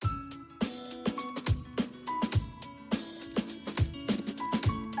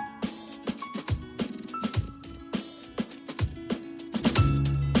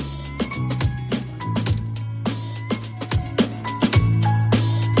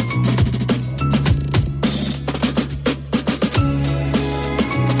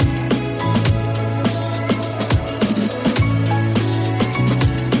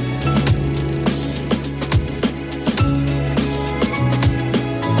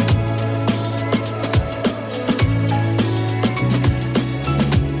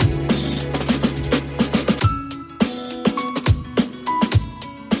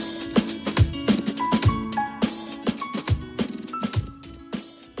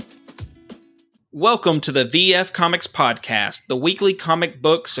Welcome to the VF Comics Podcast, the weekly comic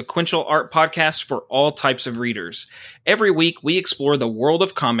book sequential art podcast for all types of readers. Every week, we explore the world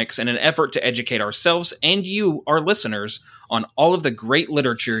of comics in an effort to educate ourselves and you, our listeners, on all of the great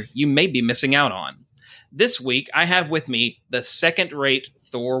literature you may be missing out on. This week, I have with me the second-rate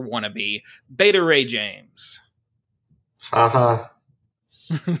Thor wannabe, Beta Ray James. Haha.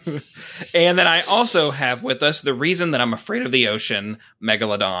 And then I also have with us the reason that I'm afraid of the ocean,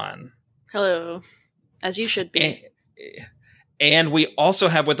 Megalodon. Hello, as you should be. And we also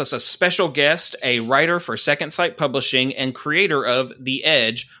have with us a special guest, a writer for Second Sight Publishing and creator of The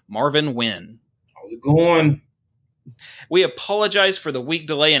Edge, Marvin Wynn. How's it going? We apologize for the week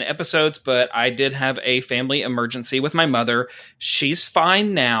delay in episodes, but I did have a family emergency with my mother. She's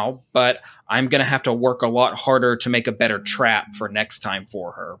fine now, but I'm going to have to work a lot harder to make a better trap for next time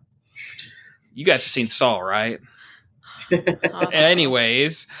for her. You guys have seen Saw, right?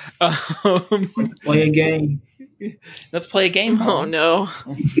 Anyways, play a game. Let's play a game. Oh no,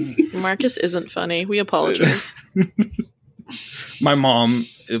 Marcus isn't funny. We apologize. My mom,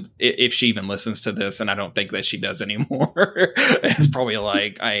 if she even listens to this, and I don't think that she does anymore, is probably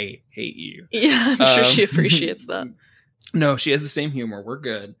like, I hate you. Yeah, I'm sure she appreciates that. No, she has the same humor. We're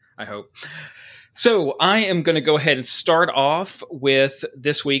good, I hope. So I am going to go ahead and start off with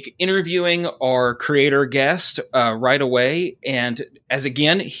this week interviewing our creator guest right away. And as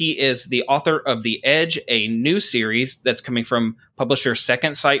again, he is the author of The Edge, a new series that's coming from publisher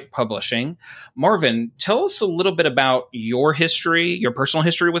Second Sight Publishing. Marvin, tell us a little bit about your history, your personal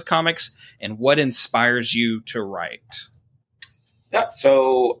history with comics, and what inspires you to write. Yeah,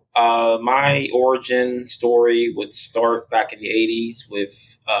 so my origin story would start back in the 80s with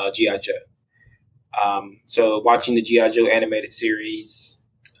G.I. Joe. So watching the G.I. Joe animated series,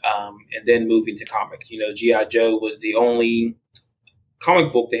 and then moving to comics. You know, G.I. Joe was the only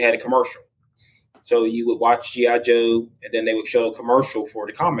comic book that had a commercial. So you would watch G.I. Joe, and then they would show a commercial for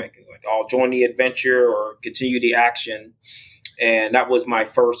the comic. Like, I'll join the adventure or continue the action. And that was my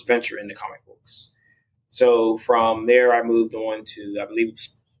first venture into comic books. So from there, I moved on to, I believe,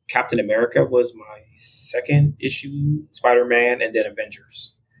 Captain America was my second issue, Spider-Man, and then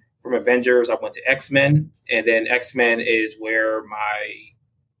Avengers. From Avengers, I went to X-Men, and then X-Men is where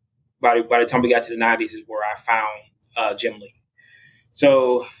by the time we got to the 90s is where I found Jim Lee.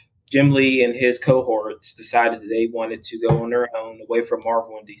 So Jim Lee and his cohorts decided that they wanted to go on their own away from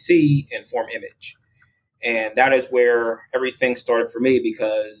Marvel and DC and form Image. And that is where everything started for me,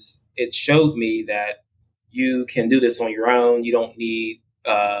 because it showed me that you can do this on your own. You don't need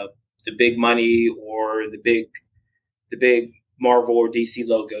the big money or the big Marvel or DC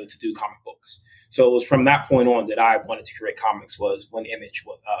logo to do comic books. So it was from that point on that I wanted to create comics, was when Image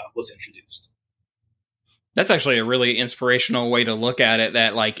was introduced. That's actually a really inspirational way to look at it,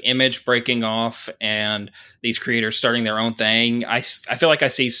 that like Image breaking off and these creators starting their own thing. I feel like I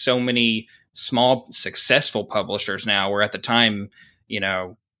see so many small successful publishers now, where at the time, you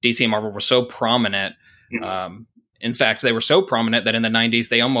know, DC and Marvel were so prominent. Mm-hmm. In fact, they were so prominent that in the 90s,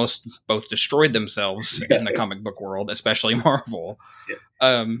 they almost both destroyed themselves in the comic book world, especially Marvel.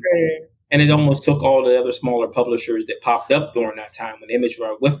 Yeah. And it almost took all the other smaller publishers that popped up during that time when Image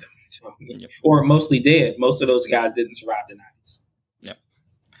were with them. So, or mostly did. Most of those guys didn't survive the 90s. Yeah.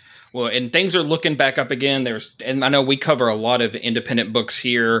 Well, and things are looking back up again. And I know we cover a lot of independent books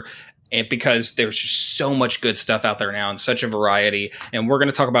here, and because there's just so much good stuff out there now and such a variety. And we're going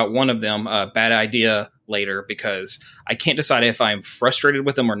to talk about one of them, Bad Idea, later, because I can't decide if I'm frustrated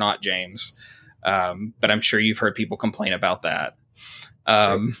with them or not, James. But I'm sure you've heard people complain about that.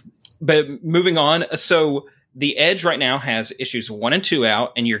 But moving on. So The Edge right now has issues 1 and 2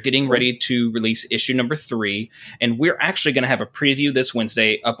 out, and you're getting ready to release issue number 3. And we're actually going to have a preview this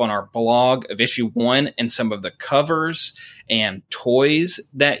Wednesday up on our blog of issue 1 and some of the covers and toys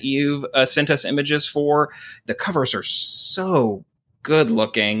that you've sent us images for. The covers are so good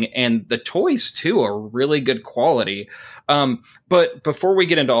looking, and the toys too are really good quality. But before we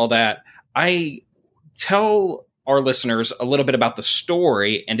get into all that, I tell our listeners a little bit about the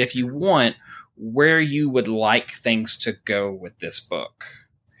story, and if you want, where you would like things to go with this book.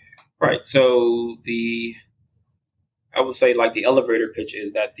 Right. So I would say like the elevator pitch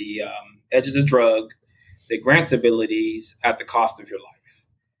is that the Edge is a drug that grants abilities at the cost of your life.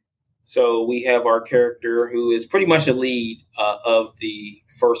 So we have our character who is pretty much a lead of the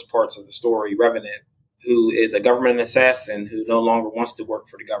first parts of the story, Revenant, who is a government assassin who no longer wants to work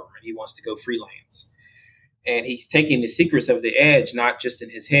for the government. He wants to go freelance. And he's taking the secrets of the Edge, not just in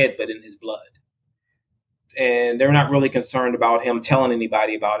his head, but in his blood. And they're not really concerned about him telling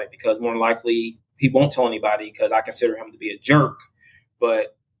anybody about it, because more than likely he won't tell anybody, because I consider him to be a jerk,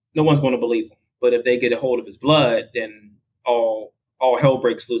 but no one's going to believe him. But if they get a hold of his blood, then all hell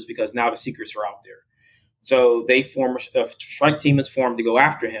breaks loose because now the secrets are out there. So they form a strike team is formed to go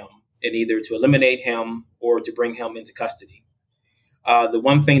after him and either to eliminate him or to bring him into custody. The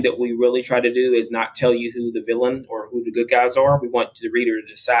one thing that we really try to do is not tell you who the villain or who the good guys are. We want the reader to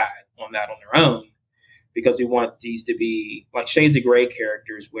decide on that on their own, because we want these to be like shades of gray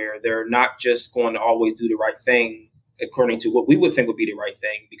characters where they're not just going to always do the right thing according to what we would think would be the right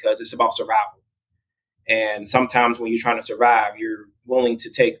thing, because it's about survival. And sometimes when you're trying to survive, you're willing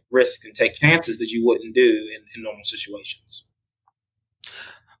to take risks and take chances that you wouldn't do in normal situations.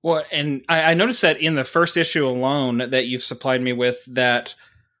 Well, and I noticed that in the first issue alone that you've supplied me with, that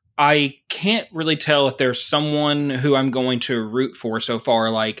I can't really tell if there's someone who I'm going to root for so far.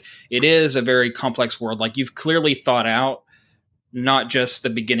 Like, it is a very complex world. Like, you've clearly thought out not just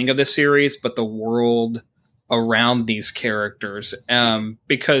the beginning of this series, but the world around these characters.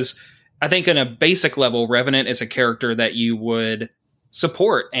 Because I think in a basic level, Revenant is a character that you would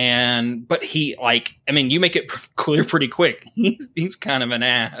support, but he, like, I mean, you make it clear pretty quick. He's kind of an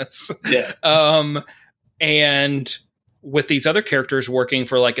ass. Yeah. And with these other characters working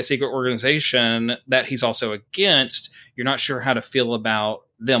for like a secret organization that he's also against, you're not sure how to feel about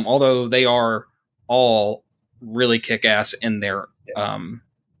them, although they are all really kick ass in their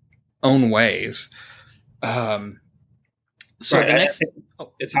own ways. So right. the next,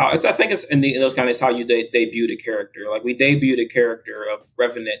 I think it's in those kind of, it's how you debut the character. Like, we debut the character of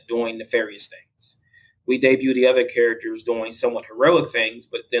Revenant doing nefarious things. We debut the other characters doing somewhat heroic things,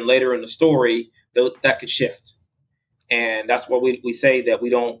 but then later in the story, that could shift. And that's why we say that we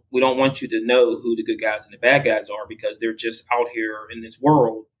don't want you to know who the good guys and the bad guys are, because they're just out here in this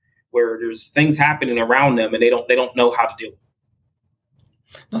world where there's things happening around them and they don't know how to deal with it.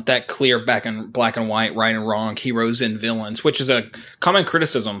 Not that clear black and white, right and wrong, heroes and villains, which is a common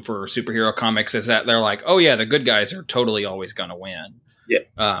criticism for superhero comics, is that they're like, oh yeah, the good guys are totally always going to win.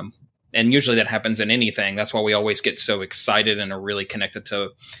 Yeah. And usually that happens in anything. That's why we always get so excited and are really connected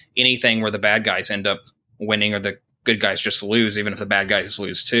to anything where the bad guys end up winning or the good guys just lose, even if the bad guys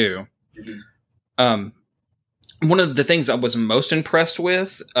lose too. Mm-hmm. One of the things I was most impressed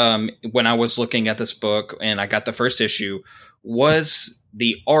with when I was looking at this book and I got the first issue was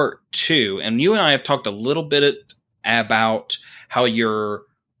the art too. And you and I have talked a little bit about how your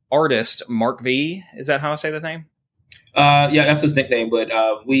artist, Mark V, is that how I say the name? Yeah, that's his nickname. But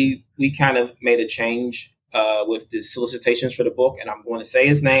we kind of made a change with the solicitations for the book, and I'm going to say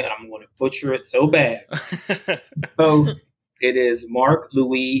his name, and I'm going to butcher it so bad. So it is Mark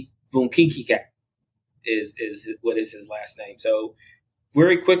Louis Vunkikika is what is his last name. So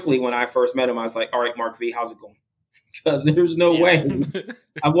very quickly when I first met him, I was like, all right, Mark V, how's it going? Because there's no way.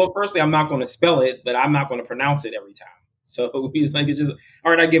 Well, firstly, I'm not going to spell it, but I'm not going to pronounce it every time. So he's like, it's just,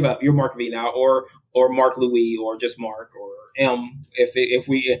 all right, I give up. You're Mark V now, or Mark Louis, or just Mark, or M. If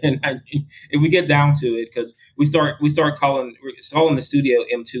we get down to it, because we start calling the studio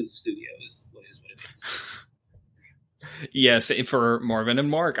M2 Studios. What it is. Yes, for Marvin and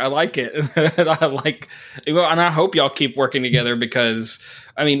Mark, I like it. And I hope y'all keep working together, because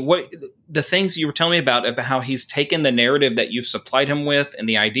I mean, what the things you were telling me about how he's taken the narrative that you've supplied him with and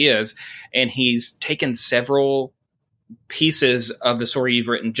the ideas, and he's taken several pieces of the story you've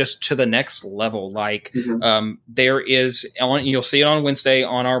written just to the next level. Like, there is you'll see it on Wednesday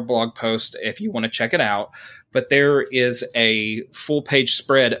on our blog post if you want to check it out. But there is a full page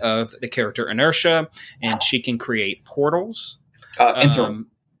spread of the character Inertia, and she can create portals. Interim.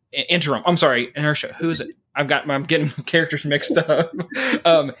 I'm sorry, Inertia. Who is it? I'm getting characters mixed up.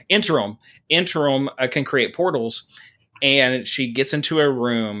 Interim can create portals, and she gets into a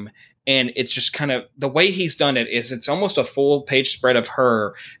room, and it's just kind of the way he's done it is it's almost a full page spread of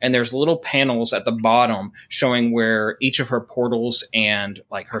her, and there's little panels at the bottom showing where each of her portals and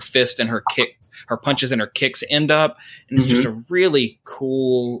like her fist and her kicks, her punches and her kicks end up, and it's just a really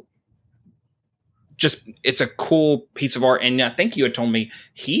cool. It's a cool piece of art, and I think you had told me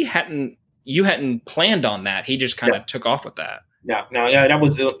you hadn't planned on that. He just kind of took off with that. No, that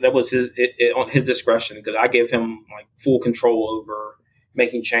was his on his discretion, because I gave him like full control over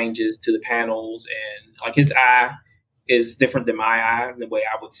making changes to the panels, and like his eye is different than my eye, the way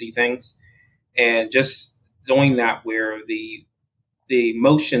I would see things, and just doing that where the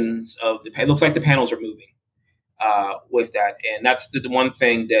motions of it looks like the panels are moving with that, and that's the one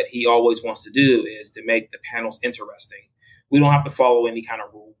thing that he always wants to do is to make the panels interesting. We don't have to follow any kind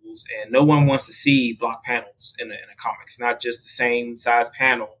of rules, and no one wants to see block panels in a comics, not just the same size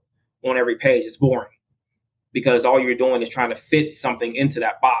panel on every page. It's boring, because all you're doing is trying to fit something into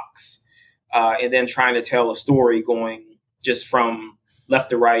that box, and then trying to tell a story going just from left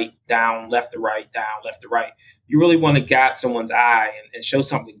to right, down, left to right, down, left to right. You really want to guide someone's eye and show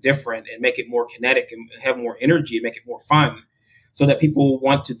something different and make it more kinetic and have more energy and make it more fun so that people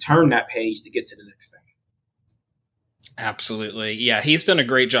want to turn that page to get to the next thing. Absolutely. Yeah, he's done a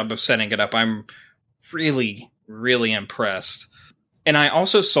great job of setting it up. I'm really, really impressed. And I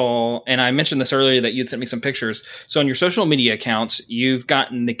also saw, and I mentioned this earlier, that you'd sent me some pictures. So on your social media accounts, you've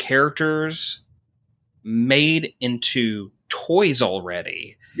gotten the characters made into toys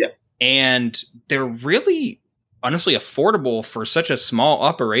already. Yeah. And they're really, honestly, affordable for such a small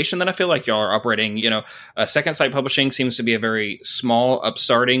operation that I feel like y'all are operating. You know, Second Sight Publishing seems to be a very small,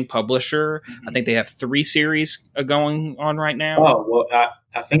 upstarting publisher. Mm-hmm. I think they have 3 series going on right now. Oh, well,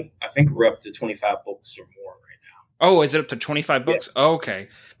 I think we're up to 25 books or more. Oh, is it up to 25 books? Yeah. Oh, okay.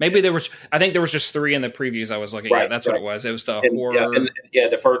 Maybe I think there was just 3 in the previews I was looking at. That's right. What it was. It was the horror. Yeah,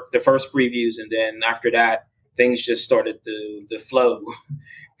 the first previews. And then after that, things just started to flow.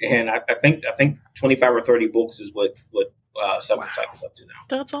 And I think 25 or 30 books is what Second Sight is up to now.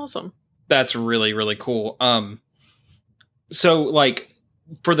 That's awesome. That's really, really cool. So like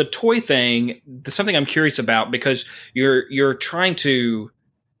for the toy thing, something I'm curious about, because you're trying to,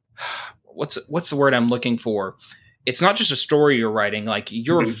 what's the word I'm looking for? It's not just a story you're writing. Like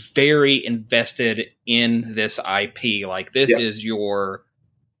you're very invested in this IP. Like this is your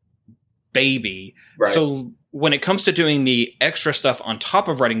baby. Right. So when it comes to doing the extra stuff on top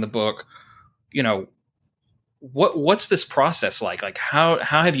of writing the book, you know, what's this process like? Like how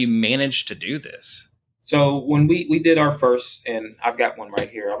have you managed to do this? So when we did our first, and I've got one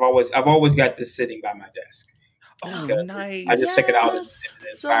right here. I've always got this sitting by my desk. Oh, nice! I just take it out and it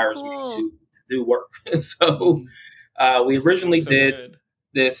inspires me to do work. So we originally did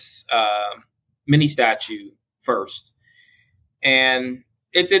this mini statue first, and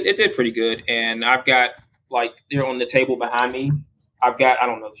it did pretty good. And I've got, like, they're on the table behind me. I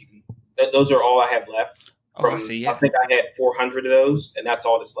don't know if you can. Those are all I have left. I see. Yeah. I think I had 400 of those, and that's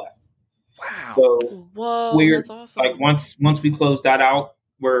all that's left. Wow. So that's awesome. Like once we closed that out,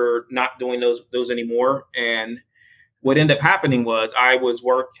 we're not doing those anymore. And what ended up happening was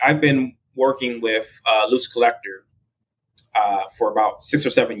I've been working with Loose Collector for about 6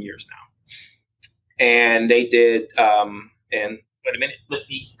 or 7 years now, and they did. And wait a minute, let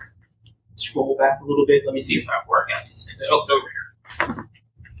me scroll back a little bit. Let me see if I work at these things. Oh, over here.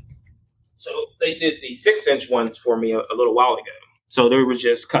 So they did the 6-inch ones for me a little while ago. So they were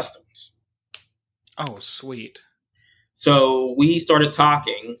just customs. Oh, sweet. So we started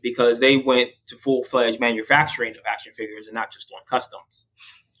talking because they went to full-fledged manufacturing of action figures and not just on customs.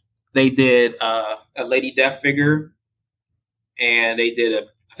 They did a Lady Death figure, and they did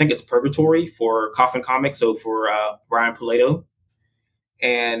I think it's Purgatory for Coffin Comics, so for Brian Pulido.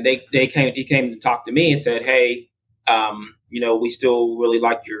 And he came to talk to me and said, "Hey, we still really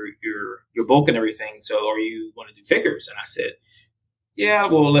like your book and everything. So are you want to do figures?" And I said, "Yeah,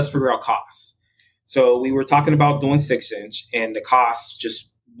 well, let's figure out costs." So we were talking about doing 6-inch, and the cost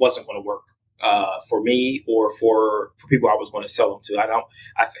just wasn't going to work for me or for people I was going to sell them to.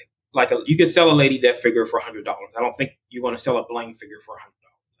 I think you could sell a Lady Death figure for $100. I don't think you're going to sell a Bling figure for $100.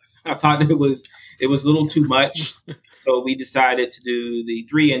 I thought it was a little too much. So we decided to do the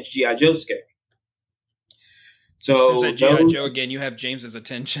 3-inch G.I. Joe scale. So is that G.I. Joe again? You have James's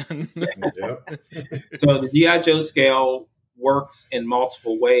attention. So the G.I. Joe scale works in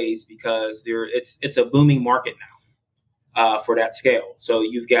multiple ways because it's a booming market now for that scale. So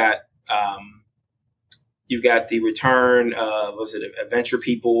you've got the return of Adventure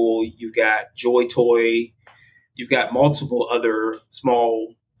People. You've got Joy Toy. You've got multiple other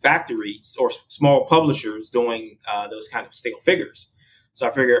small factories or small publishers doing those kind of scale figures. So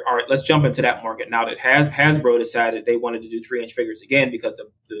I figured, all right, let's jump into that market now that Hasbro decided they wanted to do 3-inch figures again because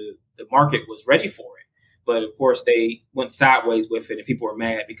the market was ready for it. But of course, they went sideways with it, and people were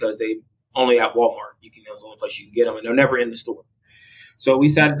mad because they only at Walmart. It's the only place you can get them, and they're never in the store. So we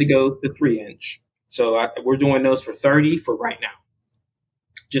decided to go the 3-inch. So we're doing those for $30 for right now,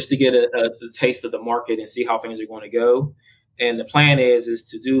 just to get a taste of the market and see how things are going to go. And the plan is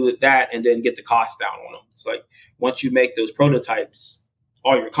to do that and then get the cost down on them. It's like once you make those prototypes,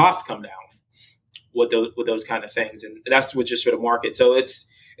 all your costs come down with those kind of things, and that's what just for the market. So it's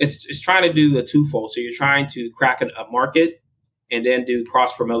trying to do a twofold. So you're trying to crack a market and then do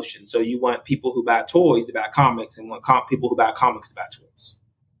cross promotion. So you want people who buy toys to buy comics, and want people who buy comics to buy toys.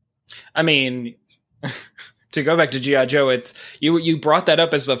 I mean, to go back to G.I. Joe, it's you brought that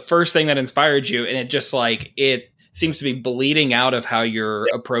up as the first thing that inspired you, and it just it seems to be bleeding out of how you're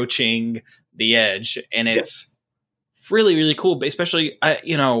approaching the edge, and it's really, really cool. But especially,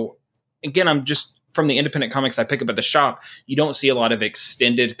 again, I'm just from the independent comics I pick up at the shop, you don't see a lot of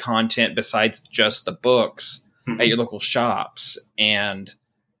extended content besides just the books at your local shops. And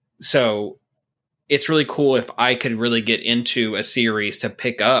so it's really cool if I could really get into a series to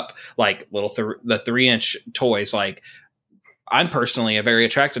pick up like the 3-inch toys. Like, I'm personally very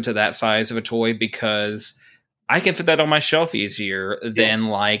attracted to that size of a toy because I can fit that on my shelf easier than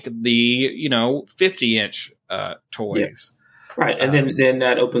like the 50-inch toys. Right, and then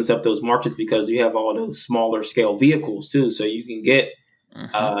that opens up those markets because you have all those smaller scale vehicles too, so you can get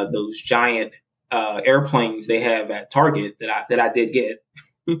those giant airplanes they have at Target that I did get.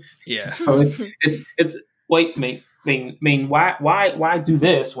 Yeah. So it's wait, why do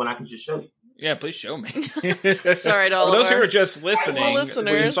this when I can just show you? Yeah, please show me. Sorry to all for those of who are just listening.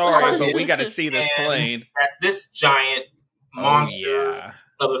 We're sorry, but we got to see this plane. This giant monster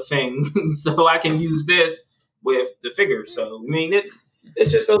of a thing, so I can use this with the figure. So I mean, it's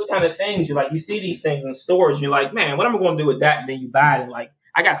just those kind of things. You see these things in stores, and you're like, man, what am I going to do with that? And then you buy it, and like,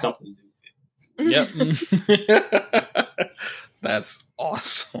 I got something to do with it. Yep. That's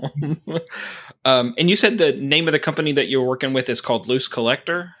awesome. And you said the name of the company that you're working with is called Loose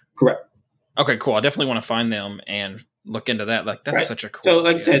Collector? Correct. Okay, cool. I definitely want to find them and look into that. Like, that's such a cool So,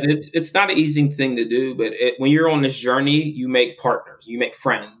 like I said, it's not an easy thing to do, but when you're on this journey, you make partners, you make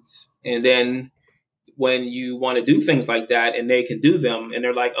friends. And then when you want to do things like that and they can do them and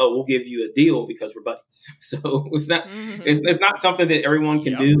they're like, oh, we'll give you a deal because we're buddies. So it's not it's not something that everyone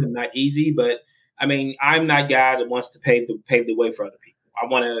can do and not easy. But I mean, I'm that guy that wants to pave the way for other people. I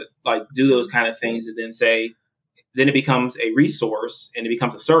want to like do those kind of things and then it becomes a resource and it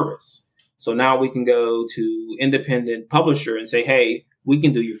becomes a service. So now we can go to independent publisher and say, hey, we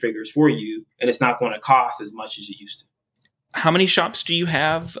can do your figures for you, and it's not going to cost as much as it used to. How many shops do you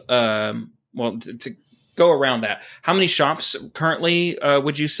have? To go around that, how many shops currently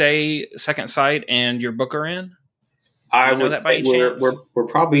would you say Second Sight and your book are in? I would say we're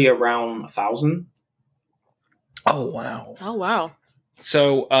probably around 1,000. Oh, wow. Oh, wow.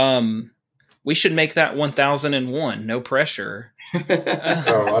 So we should make that 1,001. No pressure. I've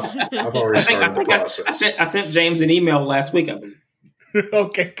already started the process. I sent James an email last week, I believe.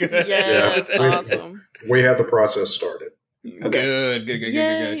 Okay, good. Yeah, that's awesome. We had the process started. Okay.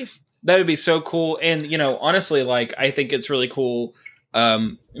 Good. That would be so cool. And, honestly, like, I think it's really cool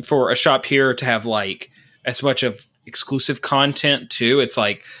for a shop here to have, like, as much of exclusive content, too. It's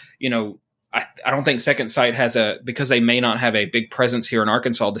like, I don't think Second Sight has because they may not have a big presence here in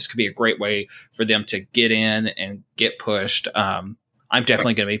Arkansas, this could be a great way for them to get in and get pushed. I'm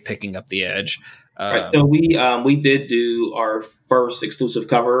definitely going to be picking up the edge. Right. So we did do our first exclusive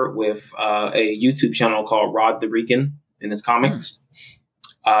cover with a YouTube channel called Rod the Rican in his comics.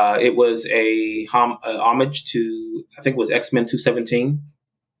 It was a homage to, I think it was X-Men 217,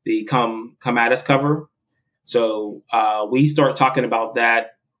 the Come At Us cover. So we started talking about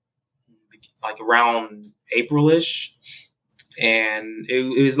that like around April-ish, and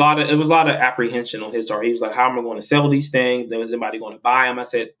it was a lot of apprehension on his part. He was like, "How am I going to sell these things? Was anybody going to buy them?" I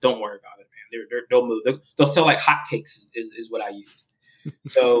said, "Don't worry about it, man. They'll move. They'll sell like hotcakes." Is what I used.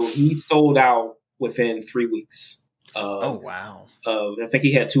 So he sold out within 3 weeks. Oh wow! I think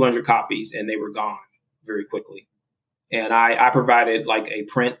he had 200 copies, and they were gone very quickly. And I provided like a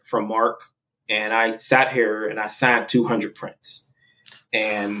print from Mark, and I sat here and I signed 200 prints,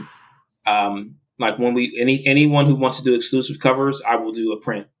 and like when anyone who wants to do exclusive covers, I will do a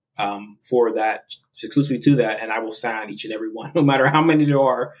print for that, exclusively to that, and I will sign each and every one, no matter how many there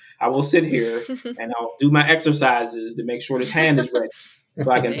are. I will sit here and I'll do my exercises to make sure this hand is ready, so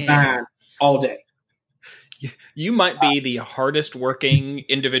I can sign all day. You might be the hardest working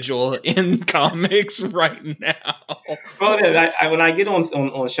individual in comics right now. Well, when I get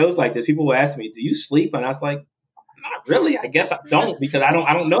on shows like this, people will ask me, "Do you sleep?" And I was like, not really. I guess I don't, because I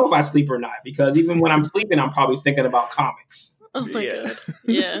don't know if I sleep or not, because even when I'm sleeping, I'm probably thinking about comics. Oh my god.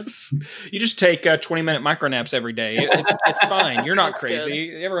 Yes. You just take 20-minute micro naps every day. It's fine. You're not crazy.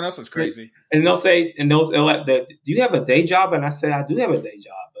 Good. Everyone else is crazy. And they'll say, do you have a day job? And I say, I do have a day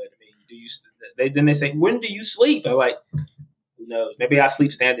job, but I mean, then they say, when do you sleep? I'm like, who knows? Maybe I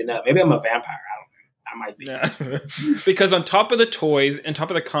sleep standing up. Maybe I'm a vampire. I might be. Yeah. Because on top of the toys and top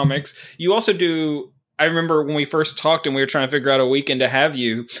of the comics, you also do. I remember when we first talked and we were trying to figure out a weekend to have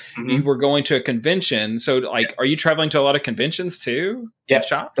you, you were going to a convention. So like, yes. Are you traveling to a lot of conventions too?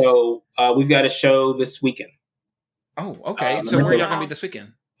 Yes. So we've got a show this weekend. Oh, okay. So where are y'all going to be this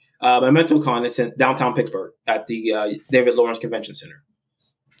weekend? Memento Con is in downtown Pittsburgh at the David Lawrence Convention Center.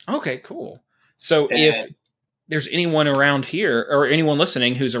 Okay, cool. So if there's anyone around here or anyone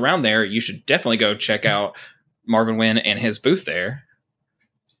listening who's around there, you should definitely go check out Marvin Wynn and his booth there.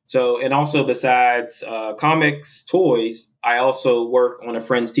 So, and also besides comics, toys, I also work on a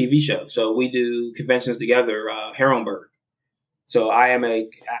friend's TV show. So we do conventions together, Herrenberg. So I am a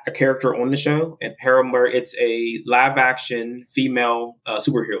character on the show, and Herrenberg, it's a live action female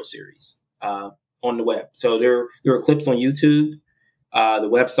superhero series on the web. So there are clips on YouTube. The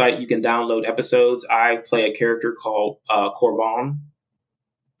website, you can download episodes. I play a character called Corvon.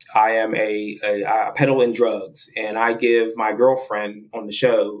 I am I peddle in drugs, and I give my girlfriend on the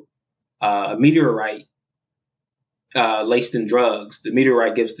show a meteorite laced in drugs. The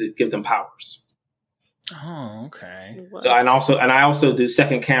meteorite gives them powers. Oh, okay. What? So and I also do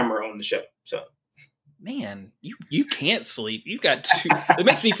second camera on the show. So man, you can't sleep. You've got two. It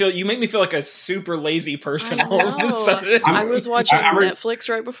makes me feel. You make me feel like a super lazy person all of a sudden. I was watching Netflix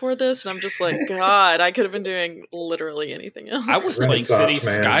right before this, and I'm just like, God, I could have been doing literally anything else. I was playing City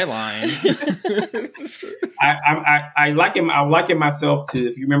Skyline. I like it myself too.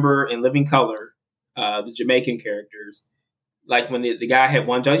 If you remember in Living Color, the Jamaican characters, like when the guy had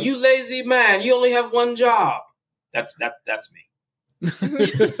one job, you lazy man, you only have one job. That's me.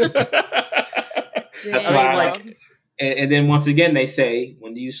 That's why I like. And then once again, they say,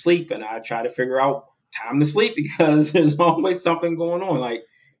 when do you sleep? And I try to figure out time to sleep because there's always something going on. Like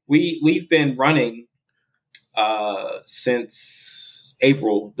we've been running since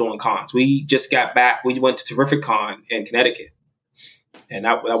April doing cons. We just got back. We went to Terrific Con in Connecticut, and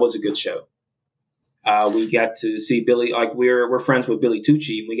that was a good show. We got to see Billy. Like we're friends with Billy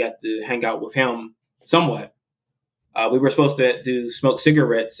Tucci, and we got to hang out with him somewhat. We were supposed to smoke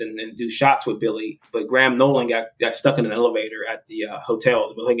cigarettes and do shots with Billy, but Graham Nolan got stuck in an elevator at the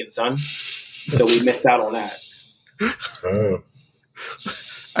hotel, the Mohegan Sun, so we missed out on that. Oh.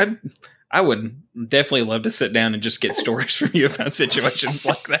 I would definitely love to sit down and just get stories from you about situations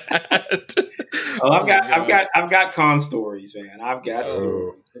like that. I've got con stories, man. I've got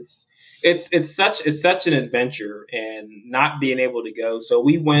stories. It's such an adventure, and not being able to go. So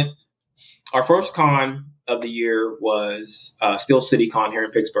we went. Our first con of the year was Steel City Con here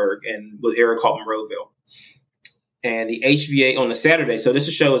in Pittsburgh, and with Eric Hall Monroeville. And the HVA on the Saturday. So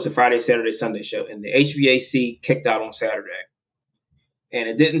this show is a Friday, Saturday, Sunday show, and the HVAC kicked out on Saturday. And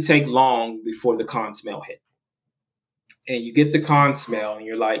it didn't take long before the con smell hit. And you get the con smell, and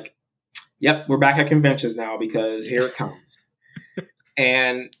you're like, "Yep, we're back at conventions now because here it comes."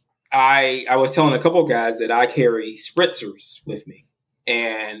 And I was telling a couple of guys that I carry spritzers with me.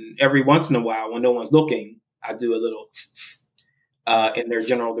 And every once in a while, when no one's looking, I do a little in their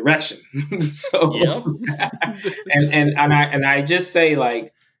general direction. So, yep. and I just say,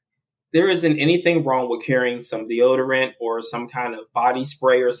 like, there isn't anything wrong with carrying some deodorant or some kind of body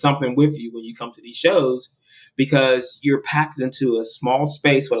spray or something with you when you come to these shows, because you're packed into a small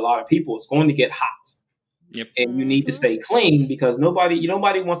space with a lot of people. It's going to get hot. Yep. And you need to stay clean because nobody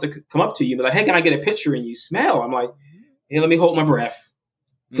wants to come up to you and be like, "Hey, can I get a picture?" And you smell. I'm like, "Hey, let me hold my breath."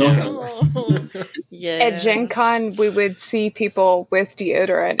 Yeah. At Gen Con, we would see people with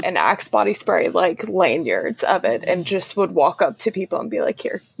deodorant and Axe body spray, like lanyards of it, and just would walk up to people and be like,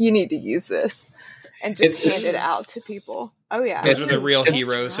 "Here, you need to use this," and just hand it out to people. Oh yeah, those are the real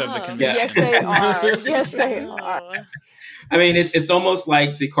heroes of the convention. Yes, they are. Yes, they are. I mean, it's almost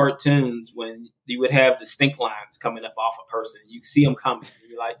like the cartoons when you would have the stink lines coming up off a person. You see them coming, and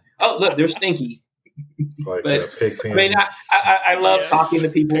you're like, "Oh, look, they're stinky." Like but pig pen. I mean, I love talking to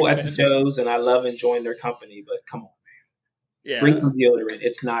people at the shows, and I love enjoying their company. But come on, man, bring some deodorant.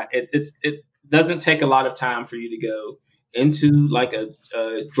 It's not. It doesn't take a lot of time for you to go into like a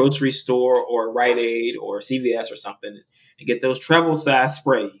grocery store or a Rite Aid or a CVS or something and get those travel size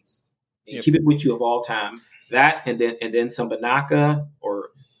sprays and keep it with you of all times. That and then some Banaka or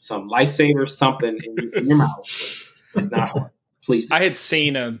some Lifesaver, something in your mouth. It's not hard. Please do. I had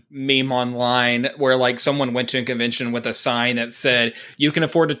seen a meme online where like someone went to a convention with a sign that said, "You can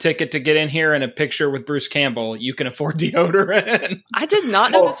afford a ticket to get in here," and a picture with Bruce Campbell. "You can afford deodorant." I did not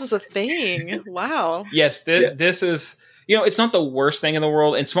know this was a thing. Wow. Yes, this is, it's not the worst thing in the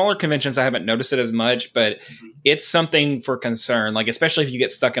world. In smaller conventions, I haven't noticed it as much, but it's something for concern. Like, especially if you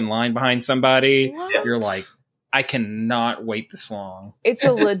get stuck in line behind somebody, you're like, I cannot wait this long. It's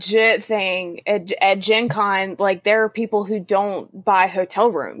a legit thing at Gen Con. Like, there are people who don't buy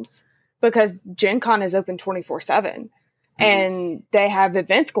hotel rooms because Gen Con is open 24/7 and they have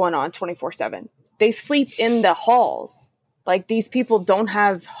events going on 24/7. They sleep in the halls. Like, these people don't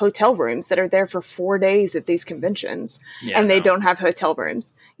have hotel rooms that are there for 4 days at these conventions, and they don't have hotel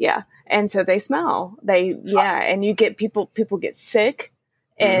rooms. Yeah. And so they smell. And you get people get sick.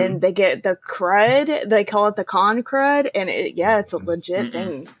 And they get the crud. They call it the con crud, and it's a legit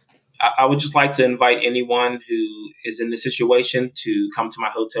thing. I would just like to invite anyone who is in this situation to come to my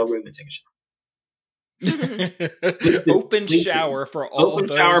hotel room and take a shower. Open shower for all Open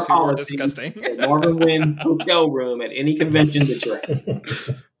those shower who are policy disgusting. at Marvin Wynn's hotel room at any convention that you're at.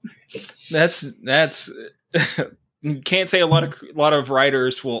 That's can't say a lot of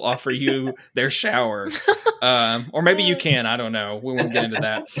writers will offer you their shower, or maybe you can. I don't know. We won't get into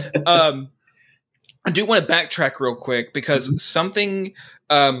that. I do want to backtrack real quick because something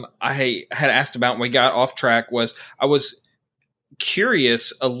I had asked about when we got off track was I was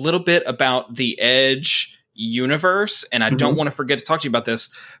curious a little bit about the Edge universe, and I don't want to forget to talk to you about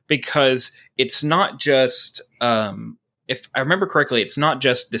this because it's not just if I remember correctly, it's not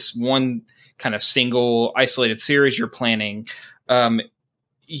just this one kind of single isolated series you're planning.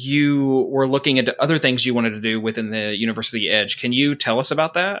 You were looking into other things you wanted to do within the universe of the Edge. Can you tell us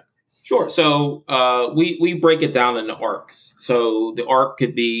about that? Sure. So we break it down into arcs. So the arc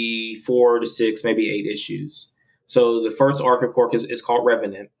could be 4 to 6, maybe 8 issues. So the first arc, of course, is called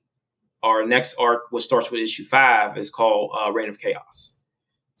Revenant. Our next arc, which starts with issue 5, is called Reign of Chaos.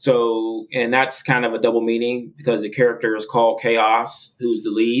 So, and that's kind of a double meaning because the character is called Chaos, who's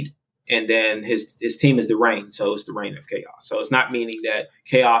the lead, and then his team is the Reign. So it's the Reign of Chaos. So it's not meaning that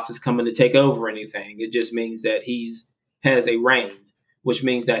Chaos is coming to take over anything. It just means that has a reign, which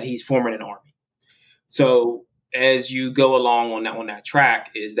means that he's forming an army. So as you go along on that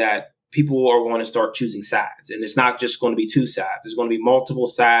track, is that people are going to start choosing sides, and it's not just going to be 2 sides. There's going to be multiple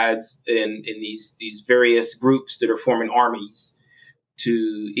sides in these various groups that are forming armies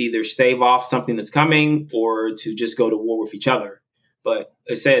to either stave off something that's coming or to just go to war with each other. But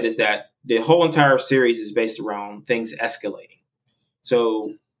I said is that the whole entire series is based around things escalating.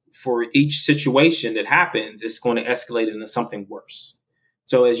 So for each situation that happens, it's going to escalate into something worse.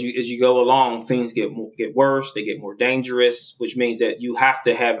 So as you go along, things get worse, they get more dangerous, which means that you have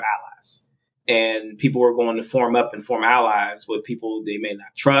to have allies. And people are going to form up and form allies with people they may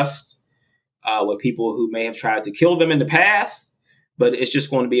not trust, with people who may have tried to kill them in the past. But it's just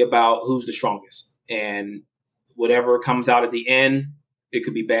going to be about who's the strongest. And whatever comes out at the end, it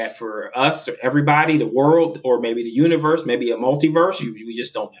could be bad for us or everybody, the world, or maybe the universe, maybe a multiverse. We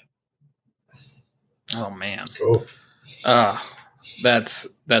just don't know. Oh, man. Oh.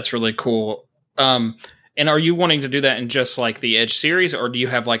 That's really cool. And are you wanting to do that in just like the Edge series, or do you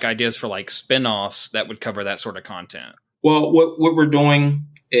have like ideas for like spin-offs that would cover that sort of content? Well, what we're doing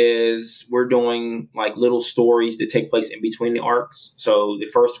is we're doing like little stories that take place in between the arcs. So the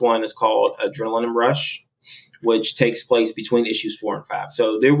first one is called Adrenaline Rush, which takes place between issues 4 and 5.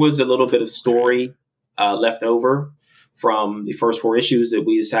 So there was a little bit of story left over from the first 4 issues that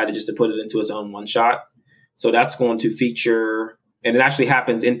we decided just to put it into its own one shot. So that's going to feature, and it actually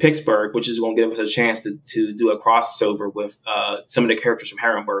happens in Pittsburgh, which is going to give us a chance to do a crossover with some of the characters from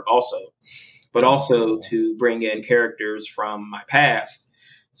Harrenburg also, but also to bring in characters from my past.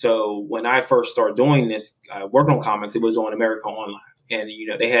 So when I first started doing this, working on comics, it was on America Online. And,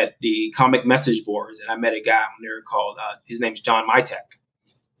 they had the comic message boards, and I met a guy on there called, his name's John Mytek.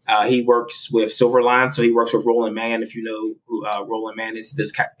 He works with Silverline, so he works with Roland Mann, if you know who Roland Mann is,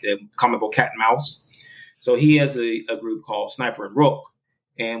 this comic book Cat and Mouse. So he has a group called Sniper and Rook.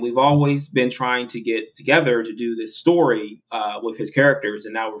 And we've always been trying to get together to do this story with his characters,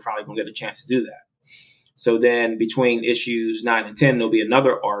 and now we're finally going to get a chance to do that. So then between issues 9 and 10, there'll be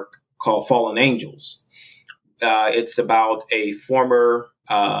another arc called Fallen Angels. It's about a former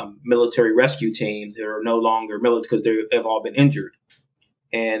military rescue team that are no longer military because they have all been injured.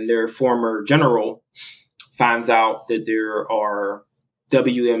 And their former general finds out that there are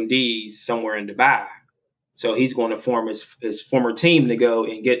WMDs somewhere in Dubai. So he's going to form his former team to go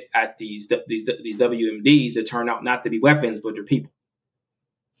and get at these WMDs that turn out not to be weapons, but they're people.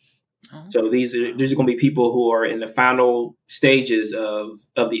 Oh. So these are going to be people who are in the final stages of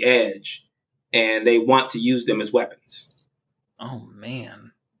the Edge, and they want to use them as weapons. Oh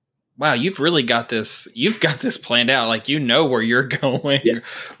man. Wow, you've really got this. You've got this planned out. Like, where you're going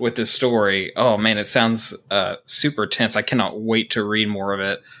with this story. Oh man, it sounds super tense. I cannot wait to read more of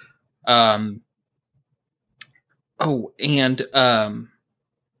it. Wow.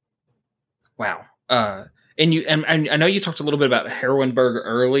 And I know you talked a little bit about Harrenburg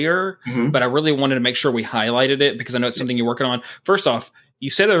earlier, but I really wanted to make sure we highlighted it because I know it's something you're working on. First off,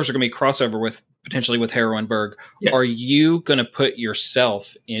 you said there's going to be crossover potentially with Harrenburg. Yes. Are you going to put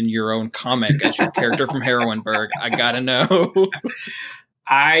yourself in your own comic as your character from Harrenburg? I got to know.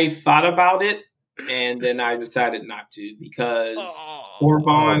 I thought about it, and then I decided not to because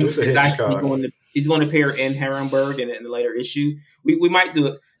Corbon is actually he's going to appear in Harrenburg in a later issue. We might do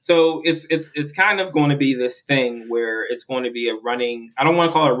it. So it's kind of going to be this thing where it's going to be a running. I don't want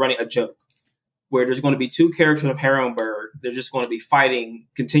to call it a joke. Where there's going to be two characters of Harrenberg. They're just going to be fighting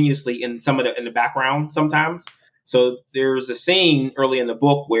continuously in the background sometimes. So there's a scene early in the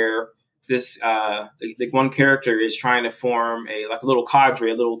book where this the one character is trying to form a little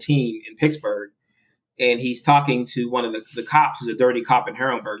cadre, a little team in Pittsburgh, and he's talking to one of the cops, who's a dirty cop in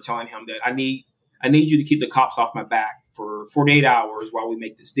Harrenberg, telling him that I need you to keep the cops off my back for 48 hours while we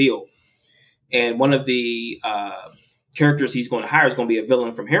make this deal. And one of the characters he's going to hire is going to be a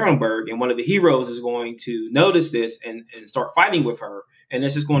villain from Harrenberg, and one of the heroes is going to notice this and start fighting with her. And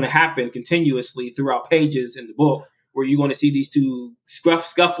this is going to happen continuously throughout pages in the book, where you're going to see these two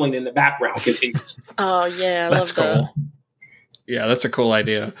scuffling in the background continuously. Oh yeah, that's love cool. that. Yeah, that's a cool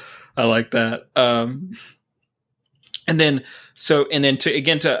idea. I like that. And then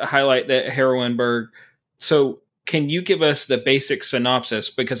to highlight that Harrenberg. So can you give us the basic synopsis?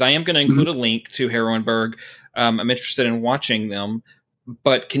 Because I am going to include a link to Harrenberg. I'm interested in watching them,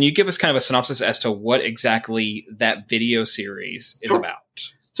 but can you give us kind of a synopsis as to what exactly that video series is about?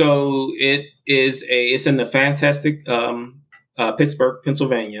 So it's in the fantastic Pittsburgh,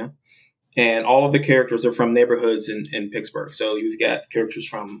 Pennsylvania, and all of the characters are from neighborhoods in Pittsburgh. So you've got characters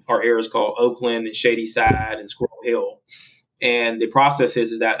from our areas called Oakland and Shady Side and Squirrel Hill. And the process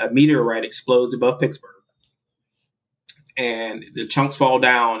is that a meteorite explodes above Pittsburgh, and the chunks fall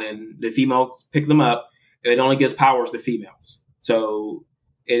down, and the females pick them up. It only gives powers to females. So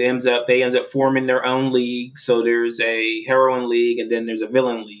they end up forming their own league. So there's a heroine league, and then there's a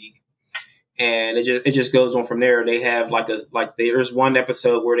villain league. And it just goes on from there. They have there's one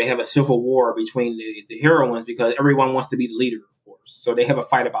episode where they have a civil war between the heroines, because everyone wants to be the leader, of course. So they have a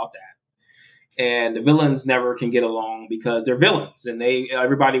fight about that. And the villains never can get along because they're villains, and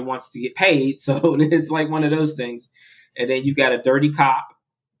everybody wants to get paid. So it's like one of those things. And then you've got a dirty cop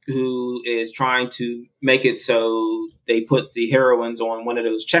who is trying to make it so they put the heroines on one of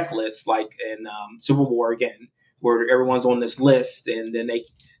those checklists, like in Civil War again, where everyone's on this list, and then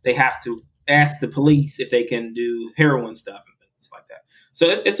they have to ask the police if they can do heroin stuff and things like that. So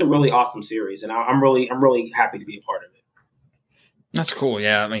it's a really awesome series, and I'm really happy to be a part of it. That's cool.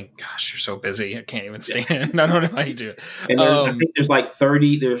 Yeah, I mean, gosh, you're so busy. I can't even stand. I don't know how you do it. And I think there's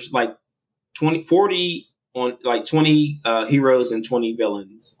 30. There's 40 on 20 heroes and 20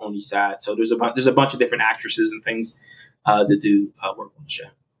 villains on each side. So there's a bunch of different actresses and things that do work on the show.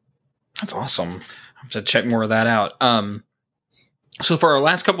 That's awesome. I have to check more of that out. So for our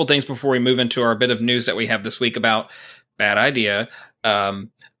last couple of things before we move into our bit of news that we have this week about Bad Idea.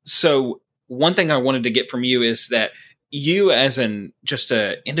 So one thing I wanted to get from you is that you, as just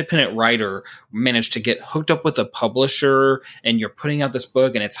an independent writer, managed to get hooked up with a publisher, and you're putting out this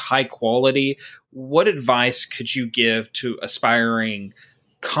book and it's high quality. What advice could you give to aspiring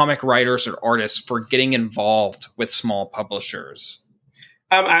comic writers or artists for getting involved with small publishers?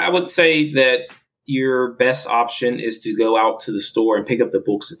 I would say that your best option is to go out to the store and pick up the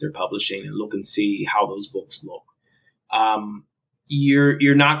books that they're publishing and look and see how those books look.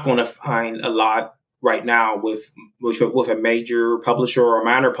 You're not going to find a lot right now with a major publisher or a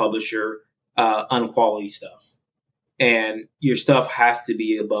minor publisher unquality stuff. And your stuff has to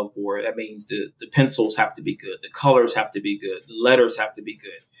be above board. That means the pencils have to be good. The colors have to be good. The letters have to be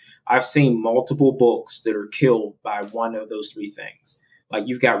good. I've seen multiple books that are killed by one of those three things. Like,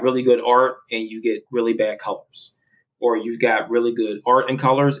 you've got really good art and you get really bad colors. Or you've got really good art and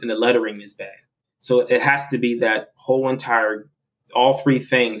colors and the lettering is bad. So it has to be that whole entire, all three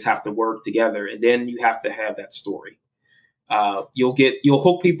things have to work together. And then you have to have that story. You'll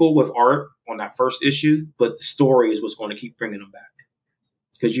hook people with art on that first issue, but the story is what's going to keep bringing them back.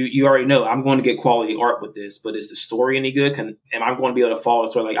 Because you already know, I'm going to get quality art with this, but is the story any good? Am I going to be able to follow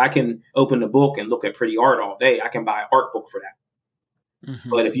the story? Like, I can open the book and look at pretty art all day. I can buy an art book for that.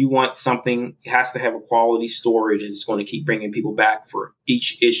 Mm-hmm. But if you want something, it has to have a quality story that's going to keep bringing people back for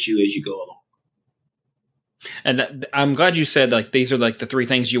each issue as you go along. And I'm glad you said, like, these are like the three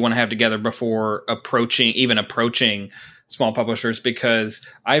things you want to have together before approaching small publishers, because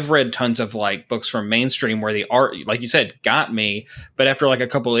I've read tons of like books from mainstream where the art, like you said, got me, but after like a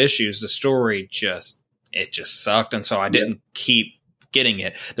couple of issues, the story just sucked, and so I didn't keep getting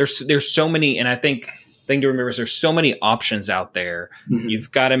it. There's so many, and I think thing to remember is there's so many options out there. Mm-hmm.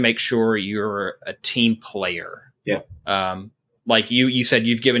 You've got to make sure you're a team player. Yeah. Like you said,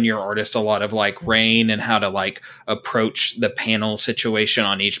 you've given your artist a lot of like rein and how to like approach the panel situation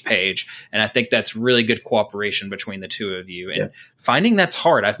on each page. And I think that's really good cooperation between the two of you. And finding that's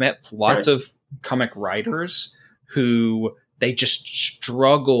hard. I've met lots of comic writers who they just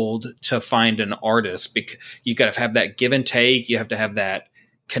struggled to find an artist, because you got to have that give and take. You have to have that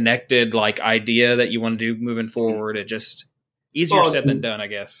connected like idea that you want to do moving forward. It just easier said than done, I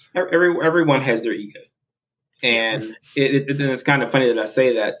guess. Everyone has their ego. And it's kind of funny that I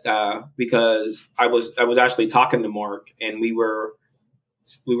say that because I was actually talking to Mark, and we were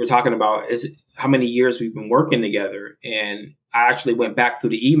talking about how many years we've been working together. And I actually went back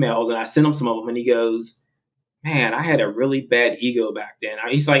through the emails and I sent him some of them, and he goes, "Man, I had a really bad ego back then."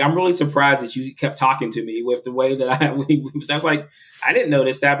 He's like, "I'm really surprised that you kept talking to me with the way that I was." I was like, "I didn't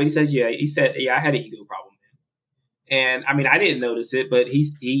notice that," but he said, "Yeah." He said, "Yeah, I had an ego problem." And I mean, I didn't notice it, but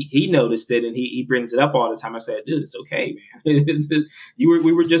he noticed it, and he brings it up all the time. I said, "Dude, it's okay, man.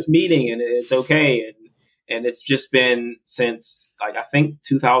 We were just meeting, and it's okay." And it's just been since like I think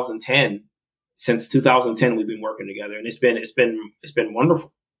 2010. Since 2010, we've been working together, and it's been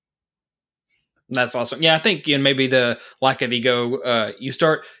wonderful. That's awesome. Yeah, I think maybe the lack of ego. You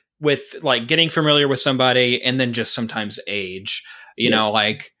start with like getting familiar with somebody, and then just sometimes age. You know,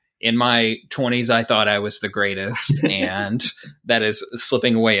 like. In my 20s, I thought I was the greatest, and that is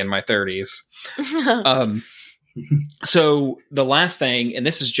slipping away in my 30s. So the last thing, and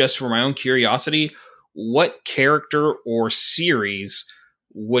this is just for my own curiosity, what character or series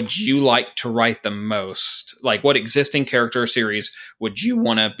would you like to write the most? Like, what existing character or series would you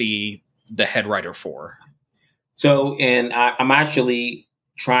want to be the head writer for? So, and I'm actually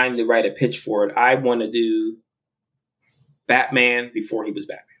trying to write a pitch for it. I want to do Batman before he was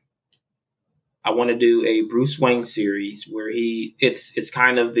Batman. I want to do a Bruce Wayne series where it's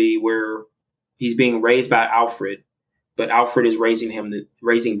kind of where he's being raised by Alfred, but Alfred is raising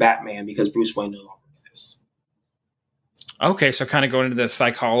Batman because Bruce Wayne no longer exists. Okay, so kind of going into the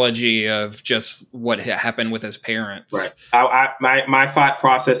psychology of just what happened with his parents. Right. My thought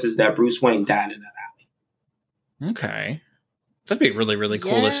process is that Bruce Wayne died in that alley. Okay. That'd be really, really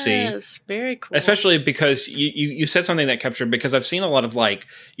cool to see. Yes, very cool. Especially because you said something that captured, because I've seen a lot of like,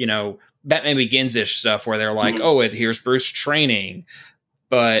 Batman Begins-ish stuff where they're like, here's Bruce training.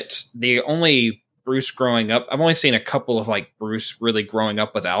 But the only Bruce growing up, I've only seen a couple of like Bruce really growing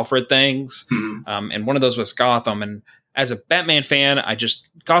up with Alfred things. And one of those was Gotham. And as a Batman fan,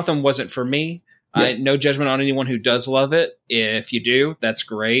 Gotham wasn't for me. Yeah. No judgment on anyone who does love it. If you do, that's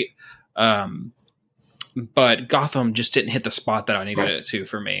great. But Gotham just didn't hit the spot that I needed it to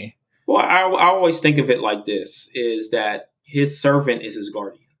for me. Well, I always think of it like this, is that his servant is his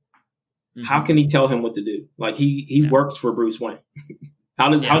guardian. Mm-hmm. How can he tell him what to do? Like he works for Bruce Wayne. How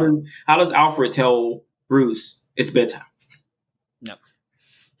does Alfred tell Bruce it's bedtime? No.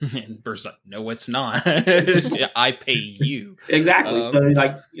 And Bruce's like, no, it's not. I pay you. Exactly.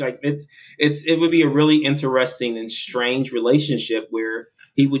 So it would be a really interesting and strange relationship where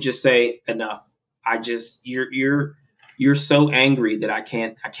he would just say, enough. You're so angry that I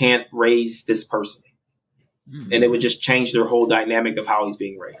can't raise this person. Mm-hmm. And it would just change their whole dynamic of how he's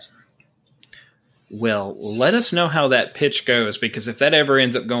being raised. Well, let us know how that pitch goes, because if that ever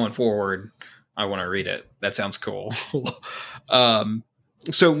ends up going forward, I want to read it. That sounds cool.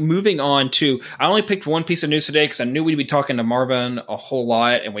 So moving on to, I only picked one piece of news today because I knew we'd be talking to Marvin a whole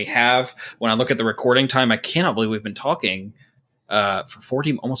lot, and we have. When I look at the recording time, I cannot believe we've been talking for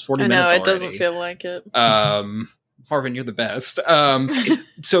almost 40 minutes already. It doesn't feel like it. Marvin, you're the best.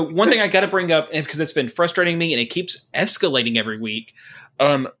 So one thing I got to bring up, and because it's been frustrating me and it keeps escalating every week.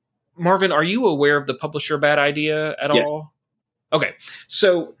 Marvin, are you aware of the publisher bad idea at all? Okay.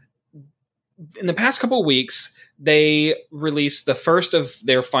 So in the past couple of weeks, they released the first of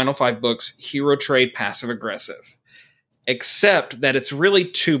their final 5 books, Hero Trade Passive Aggressive, except that it's really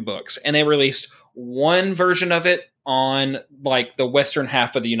 2 books, and they released one version of it on like the western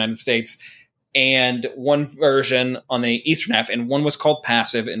half of the United States and one version on the eastern half, and one was called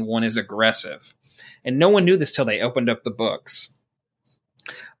Passive and one is Aggressive. And no one knew this till they opened up the books.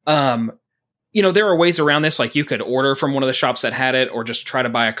 There are ways around this, like you could order from one of the shops that had it or just try to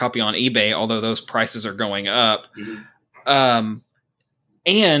buy a copy on eBay, although those prices are going up. Mm-hmm.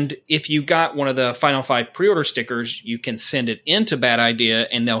 And if you got one of the Final 5 pre-order stickers, you can send it into Bad Idea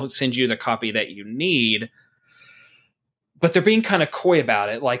and they'll send you the copy that you need. But they're being kind of coy about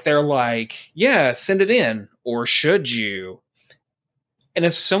it. Like they're like, yeah, send it in, or should you? And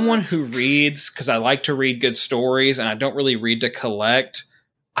as someone who reads, because I like to read good stories and I don't really read to collect,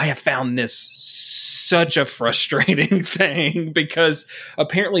 I have found this such a frustrating thing, because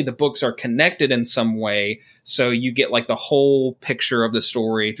apparently the books are connected in some way. So you get like the whole picture of the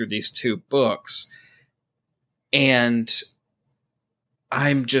story through these 2 books. And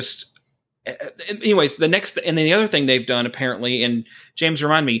I'm just, anyways, the other thing they've done apparently, and James,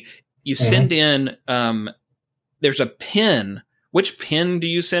 remind me, you send in, there's a pin. Which pin do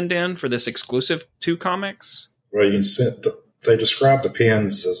you send in for this exclusive 2 comics? Well, you can send they describe the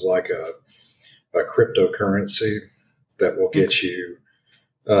pins as like a cryptocurrency that will get you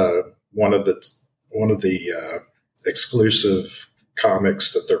one of the exclusive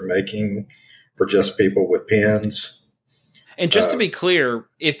comics that they're making for just people with pins. And just to be clear,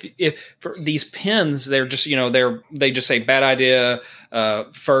 if for these pins, they're just they just say bad idea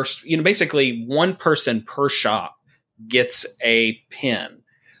first. Basically one person per shop gets a pin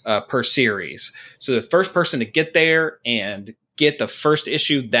per series. So the first person to get there and get the first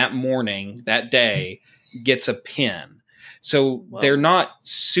issue that morning, that day, gets a pin. So they're not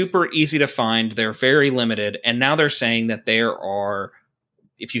super easy to find. They're very limited. And now they're saying that there are,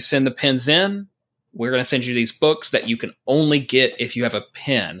 if you send the pins in, we're going to send you these books that you can only get if you have a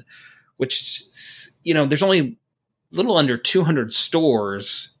pin, which, there's only a little under 200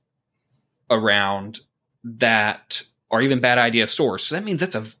 stores around that are even bad idea stores. So that means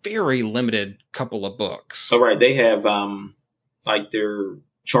that's a very limited couple of books. Oh, right. They have like their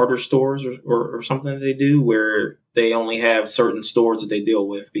charter stores or something that they do where they only have certain stores that they deal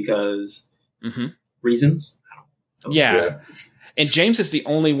with because reasons. Yeah. And James is the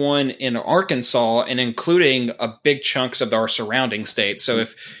only one in Arkansas and including a big chunks of our surrounding states. So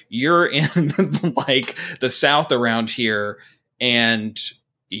if you're in like the South around here and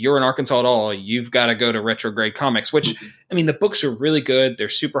you're in Arkansas at all, you've got to go to Retrograde Comics, which, the books are really good. They're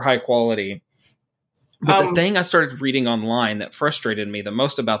super high quality. But the thing I started reading online that frustrated me the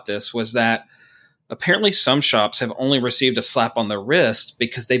most about this was that apparently some shops have only received a slap on the wrist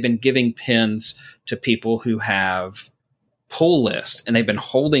because they've been giving pins to people who have pull list, and they've been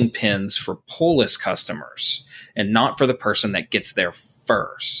holding pins for pull list customers and not for the person that gets there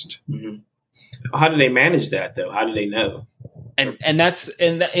first. How do they manage that though? How do they know? And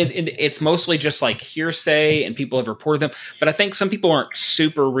it's mostly just like hearsay and people have reported them, but I think some people aren't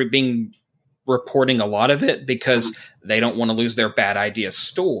super reporting a lot of it because they don't want to lose their bad idea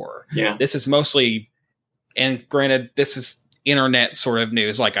store. Yeah. This is mostly, and granted, this is internet sort of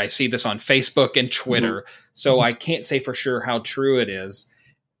news. Like I see this on Facebook and Twitter, so I can't say for sure how true it is.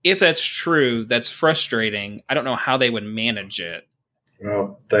 If that's true, that's frustrating. I don't know how they would manage it.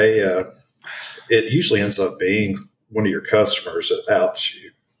 Well, it usually ends up being one of your customers that outs you.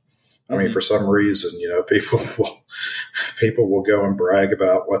 I mean, for some reason, people will go and brag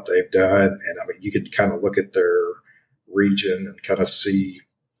about what they've done, and you can kind of look at their region and kind of see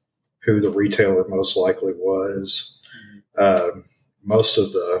who the retailer most likely was. Most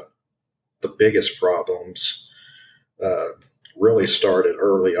of the biggest problems really started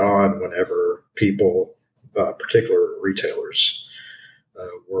early on whenever people, particular retailers,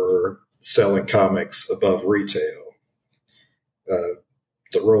 were selling comics above retail.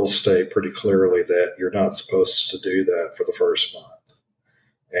 The rules state pretty clearly that you're not supposed to do that for the first month.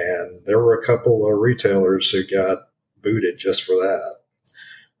 And there were a couple of retailers who got booted just for that.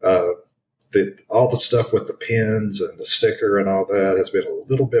 All the stuff with the pins and the sticker and all that has been a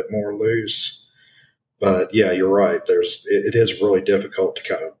little bit more loose. But yeah, you're right. It is really difficult to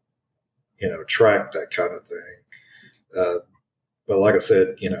kind of, track that kind of thing. But like I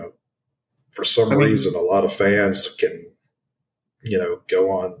said, for some reason, a lot of fans can,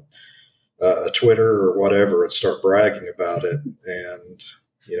 go on Twitter or whatever and start bragging about it. And,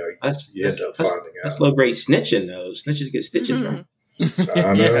 you end up finding out. That's low grade snitching, though. Snitches get stitches, right?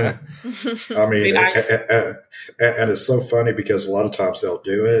 I know. And it's so funny because a lot of times they'll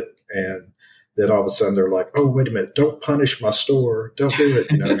do it and then all of a sudden they're like, oh, wait a minute, don't punish my store. Don't do it.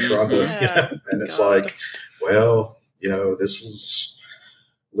 Trying to, and it's like, well, this is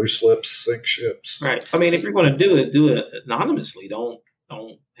loose lips sink ships. Right. If you're going to do it anonymously. Don't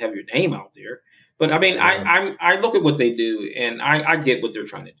have your name out there. But I look at what they do and I get what they're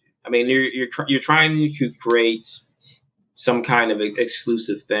trying to do. You're trying to create some kind of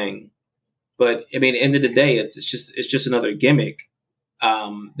exclusive thing, but end of the day, it's just another gimmick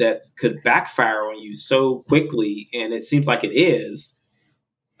that could backfire on you so quickly, and it seems like it is.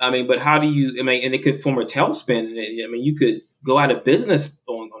 But how do you? And it could form a tailspin. You could go out of business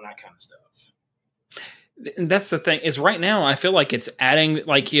on that kind of stuff. And that's the thing is right now I feel like it's adding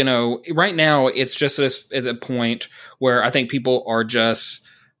right now it's just at the point where I think people are just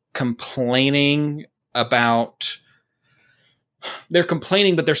complaining about. They're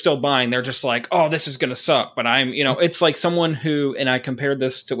complaining, but they're still buying. They're just like, oh, this is going to suck. But it's like someone who, and I compared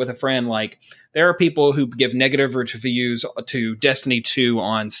this with a friend, like there are people who give negative reviews to Destiny 2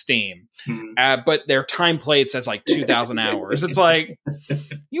 on Steam, but their time played says like 2,000 hours. It's like,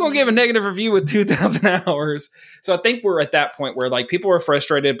 you won't give a negative review with 2,000 hours. So I think we're at that point where like people are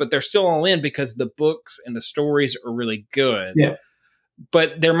frustrated, but they're still all in because the books and the stories are really good. Yeah.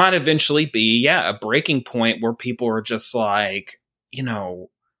 but there might eventually be, a breaking point where people are just like,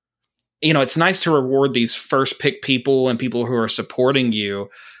 it's nice to reward these first pick people and people who are supporting you,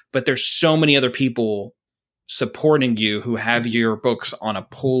 but there's so many other people supporting you who have your books on a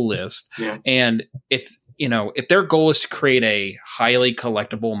pull list. Yeah. And it's, if their goal is to create a highly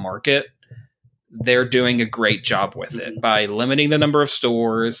collectible market, they're doing a great job with it by limiting the number of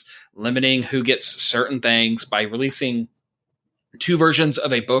stores, limiting who gets certain things, by releasing 2 versions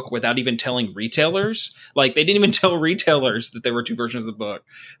of a book without even telling retailers. Like, they didn't even tell retailers that there were 2 versions of the book.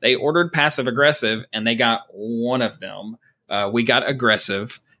 They ordered passive aggressive and they got one of them. We got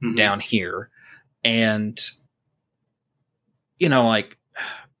aggressive down here. And,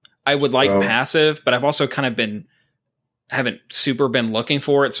 I would like passive, but I've also kind of haven't super been looking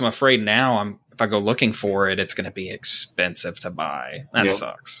for it. So I'm afraid now if I go looking for it, it's going to be expensive to buy. That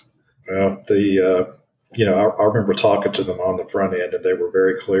sucks. Well, I remember talking to them on the front end, and they were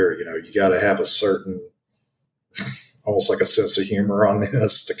very clear. You got to have a certain, almost like a sense of humor on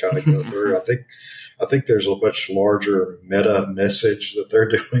this to kind of go through. I think there's a much larger meta message that they're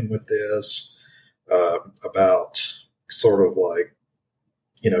doing with this about sort of like,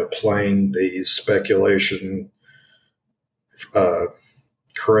 playing the speculation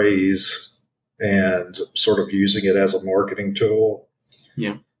craze and sort of using it as a marketing tool.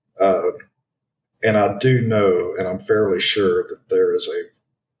 Yeah. And I do know, and I'm fairly sure that there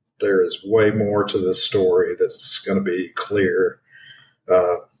is way more to this story that's going to be clear,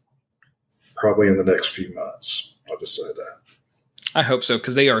 probably in the next few months. I'll just say that. I hope so,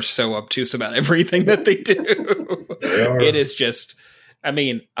 because they are so obtuse about everything that they do. They are. It is just,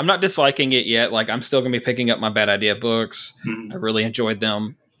 I'm not disliking it yet. Like, I'm still going to be picking up my Bad Idea books. I really enjoyed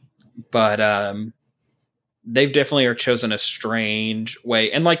them, but they've definitely are chosen a strange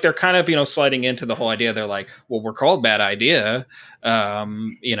way. And like, they're kind of, sliding into the whole idea. They're like, well, we're called Bad Idea.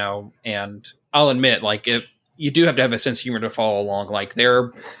 And I'll admit, like, if you do have to have a sense of humor to follow along, like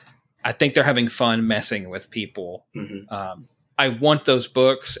I think they're having fun messing with people. I want those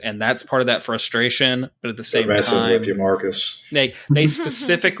books, and that's part of that frustration. But at the same time, with you, Marcus. They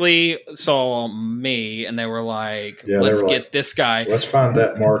specifically saw me, and they were like, "Let's get this guy. Let's find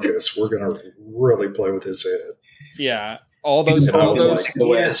that Marcus. We're going to really play with his head." Yeah, all those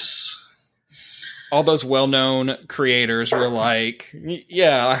well-known creators were like,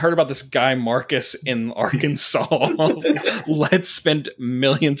 "Yeah, I heard about this guy Marcus in Arkansas. Let's spend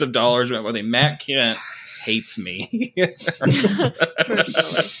millions of dollars with him." Matt Kent hates me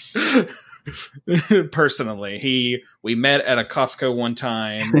personally. We met at a Costco one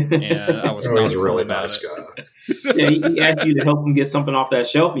time, and I was not he's a really about nice it. guy. Yeah, he asked you to help him get something off that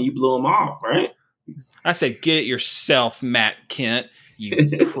shelf, and you blew him off, right? I said, "Get it yourself, Matt Kent,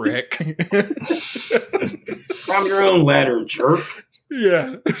 you prick." Climb your own ladder, jerk.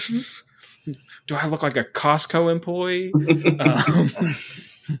 Yeah. Do I look like a Costco employee?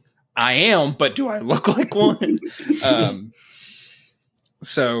 I am, but do I look like one?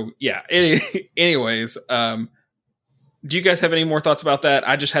 So yeah. Anyways, do you guys have any more thoughts about that?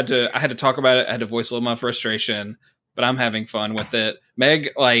 I had to talk about it. I had to voice a little my frustration, but I'm having fun with it. Meg,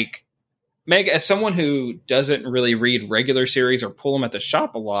 as someone who doesn't really read regular series or pull them at the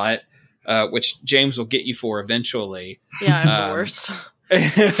shop a lot, which James will get you for eventually. Yeah, I'm the worst.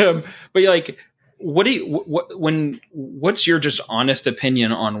 But like, what's your just honest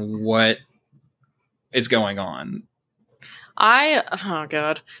opinion on what is going on? I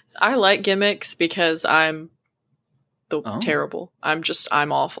like gimmicks because I'm terrible. I'm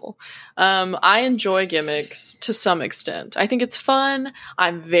awful. I enjoy gimmicks to some extent. I think it's fun.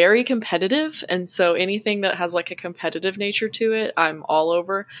 I'm very competitive, and so anything that has like a competitive nature to it, I'm all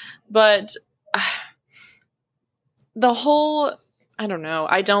over. But the whole, I don't know.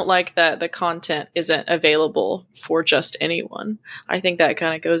 I don't like that the content isn't available for just anyone. I think that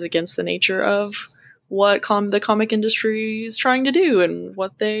kind of goes against the nature of what the comic industry is trying to do and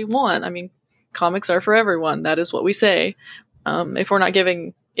what they want. I mean, comics are for everyone. That is what we say. If we're not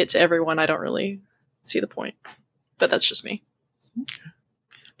giving it to everyone, I don't really see the point. But that's just me.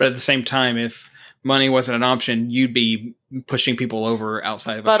 But at the same time, if money wasn't an option, you'd be pushing people over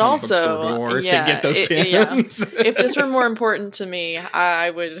outside of a comic book store door to get those pins. Yeah. If this were more important to me,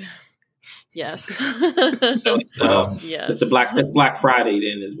 I would. Yes. So it's, yes. It's Black Friday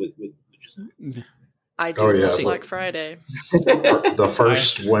then, is what you're saying. I do love Black Friday. The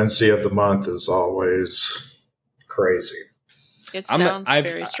first Wednesday of the month is always crazy. It sounds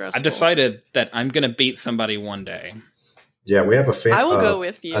very stressful. I decided that I'm going to beat somebody one day. Yeah, we have I will go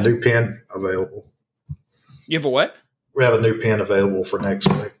with you. A new pen available. You have a what? We have a new pen available for next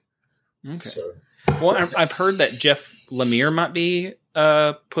week. Okay. So. Well, I've heard that Jeff Lemire might be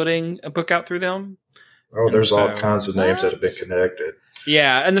putting a book out through them. Oh, And there's all so- kinds of names that have been connected.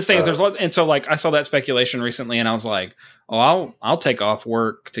 Yeah, and the thing is, there's a lot, and so like I saw that speculation recently, and I was like, oh, I'll take off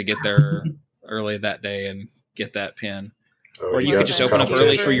work to get there early that day and get that pin, Oh, or you got could just some open up early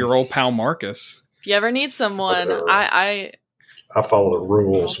competition. for your old pal Marcus. If you ever need someone, Whatever. I I follow the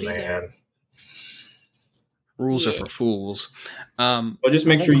rules, I'll be there. man. Rules are Yeah. for fools. Well, just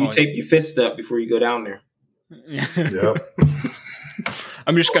make sure you tape your fist up before you go down there. Yep.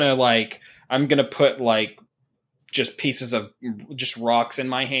 I'm just gonna I'm gonna put just pieces of just rocks in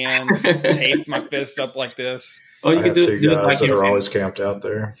my hands, tape my fist up like this. Oh, you I can have do two it guys like that are in, always camped out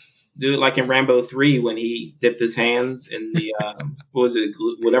there. do it like in Rambo 3 when he dipped his hands in the what was it,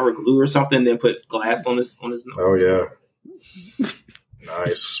 whatever glue or something, then put glass on his. Oh yeah,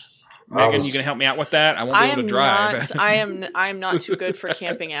 nice. Megan, you gonna help me out with that? I won't be able to drive. I am not too good for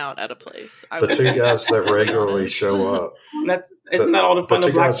camping out at a place. I the will two be guys that regularly honest. show up. Isn't that all the fun the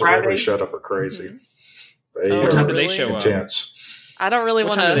of two Black guys that regularly Friday? shut up are crazy. Mhm. They Oh, What time are do they really? show up? intense. I don't really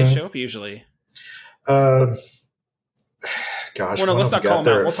What want time do they to. show up usually? Uh, gosh, Well, no, one let's of not them call got them out.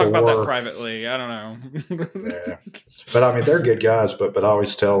 there We'll at talk about that 4. privately. I don't know. Yeah. But I mean, they're good guys. But I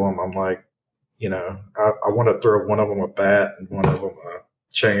always tell them, I'm like, I want to throw one of them a bat and one of them a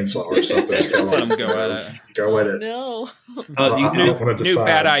chainsaw or something. And tell Let them them go at it. Go at it. No. I don't New, want to new decide.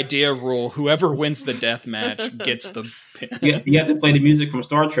 bad idea rule. Whoever wins the death match gets the pin. You have to play the music from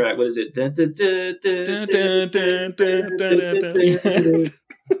Star Trek. What is it? Dun, dun, dun, dun, Dun, dun, dun, dun, dun, dun.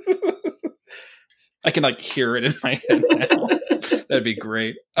 I can hear it in my head now. That'd be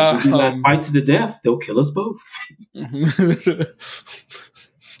great. If we do not fight to the death, they'll kill us both.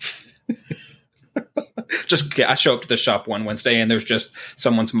 I show up to the shop one Wednesday and there's just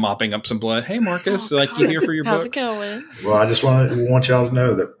someone's mopping up some blood. Hey Marcus, Oh, you here for your How's book? it going? Well, I just want y'all to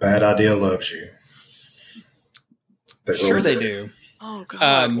know that Bad Idea loves you. They Sure really they do. Oh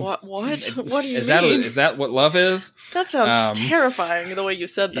God! What? What do you Is mean? that what love is? That sounds terrifying. The way you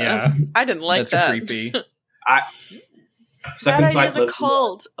said that. Yeah. I didn't like That's that. creepy. Bad Second idea Flight is a loves you.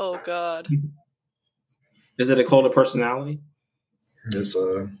 cult. Oh God. Is it a cult of personality? It's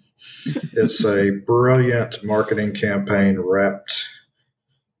a brilliant marketing campaign wrapped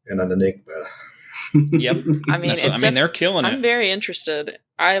in an enigma. Yep. I mean, They're killing I'm it. very interested.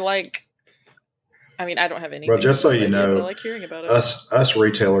 I don't have anything. Well, just so to you say, but know, I like hearing about it. Us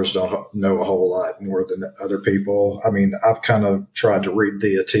retailers don't know a whole lot more than other people. I mean, I've kind of tried to read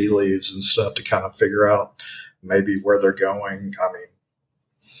the tea leaves and stuff to kind of figure out maybe where they're going. I mean,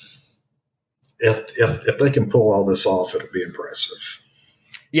 if they can pull all this off, it'll be impressive.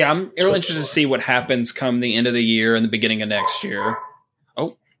 Yeah, I'm really interested to see what happens come the end of the year and the beginning of next year.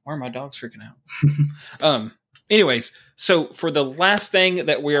 Oh, why are my dogs freaking out? Anyways, so for the last thing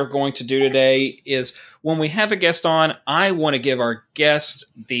that we are going to do today is when we have a guest on, I want to give our guest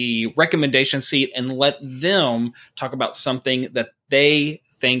the recommendation seat and let them talk about something that they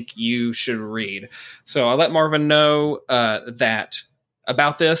think you should read. So I'll let Marvin know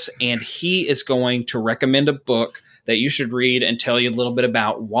about this, and he is going to recommend a book that you should read and tell you a little bit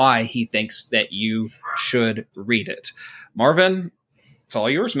about why he thinks that you should read it. Marvin, it's all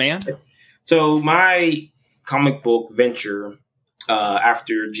yours, man. So my comic book venture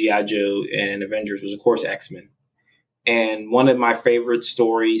after G.I. Joe and Avengers was, of course, X-Men. And one of my favorite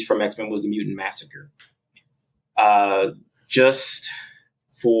stories from X-Men was the Mutant Massacre. Just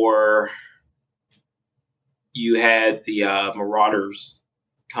for you had the Marauders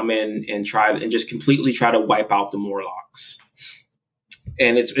come in and just completely try to wipe out the Morlocks.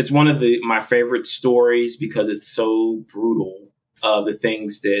 And it's one of my favorite stories because it's so brutal of the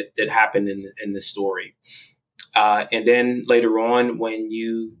things that happen in the story. And then later on, when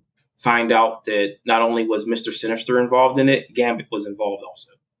you find out that not only was Mr. Sinister involved in it, Gambit was involved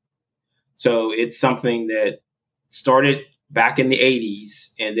also. So it's something that started back in the 80s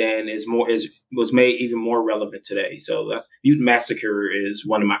and then was made even more relevant today. So that's Mutant Massacre is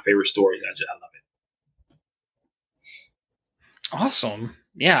one of my favorite stories. I love it. Awesome.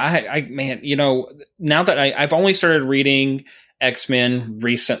 Yeah, I man, now that I've only started reading X-Men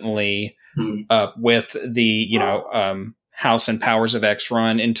recently, with the House and Powers of X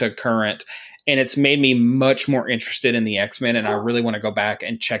run into current, and it's made me much more interested in the X-Men, and I really want to go back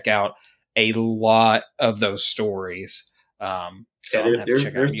and check out a lot of those stories.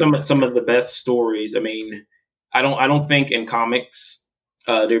 There's some of the best stories. I mean, I don't think in comics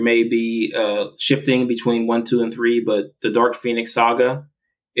there may be shifting between 1, 2, and 3, but the Dark Phoenix saga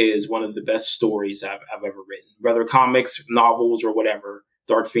is one of the best stories I've ever written. Whether comics, novels, or whatever,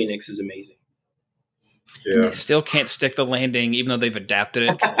 Dark Phoenix is amazing. And Yeah. they still can't stick the landing, even though they've adapted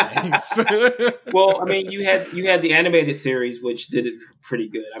it twice. Well, I mean, you had the animated series, which did it pretty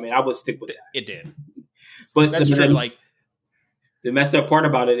good. I mean, I would stick with that. It did. But That's true. Like, the messed up part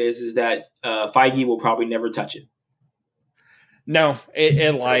about it is that Feige will probably never touch it. no,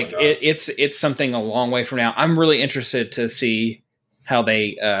 it's something a long way from now. I'm really interested to see how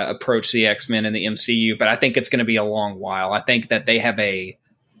they approach the X-Men in the MCU, but I think it's going to be a long while. I think that they have a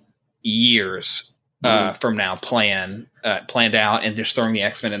years from now planned out, and just throwing the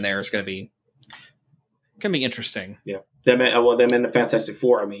X-Men in there is going to be interesting. Yeah, them in the Fantastic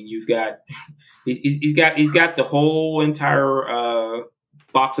Four. I mean, you've got he's got the whole entire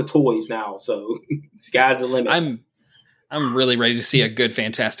box of toys now. So sky's the limit. I'm really ready to see a good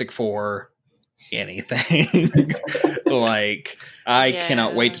Fantastic Four anything. Like, I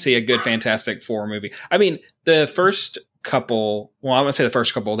cannot wait to see a good Fantastic Four movie. I mean, the first couple, well, I wouldn't say the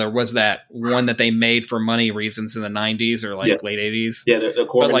first couple, there was that one that they made for money reasons in the 90s or late 80s. Yeah,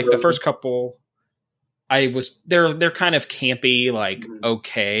 but like the first couple, they're kind of campy, like,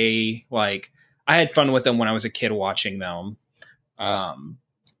 okay. Like, I had fun with them when I was a kid watching them.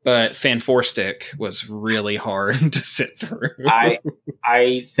 But Fanforstic was really hard to sit through.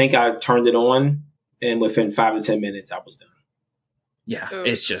 I think I turned it on, and within 5 to 10 minutes, I was done. Yeah,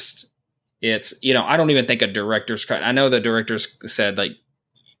 it's I don't even think a director's cut. I know the directors said, like,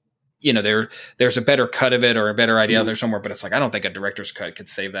 there's a better cut of it or a better idea there somewhere, but it's like, I don't think a director's cut could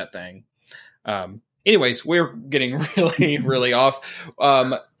save that thing. Anyways, we're getting really, really off.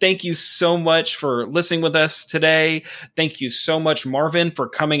 Thank you so much for listening with us today. Thank you so much, Marvin, for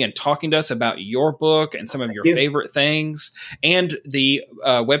coming and talking to us about your book and some of your favorite things and the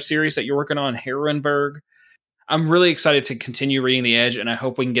web series that you're working on, Herrenberg. I'm really excited to continue reading The Edge, and I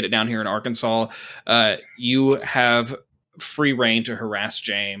hope we can get it down here in Arkansas. You have free reign to harass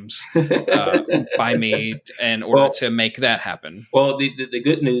James by me in order to make that happen. Well, the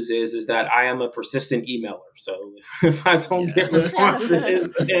good news is that I am a persistent emailer. So if I don't get responses,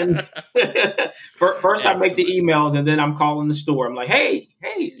 then first I make the emails, and then I'm calling the store. I'm like, hey,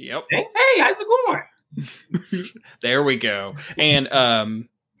 yep, thanks, hey, how's it going? There we go.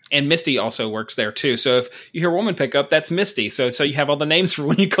 And Misty also works there too. So if you hear a woman pick up, that's Misty. So you have all the names for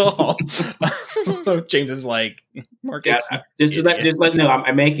when you call. James is like, Marcus. Yeah, just let you know,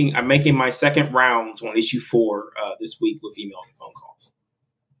 I'm making my second rounds on issue 4 this week with email and phone calls.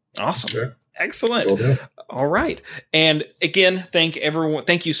 Awesome. Sure. Excellent. Well, all right. And again, thank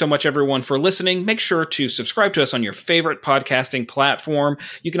you so much, everyone, for listening. Make sure to subscribe to us on your favorite podcasting platform.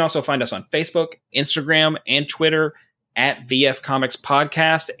 You can also find us on Facebook, Instagram, and Twitter at VF Comics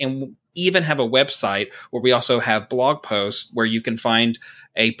Podcast, and even have a website where we also have blog posts where you can find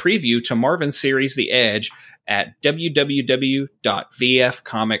a preview to Marvin's series, The Edge, at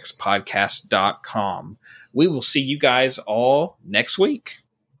www.vfcomicspodcast.com. We will see you guys all next week.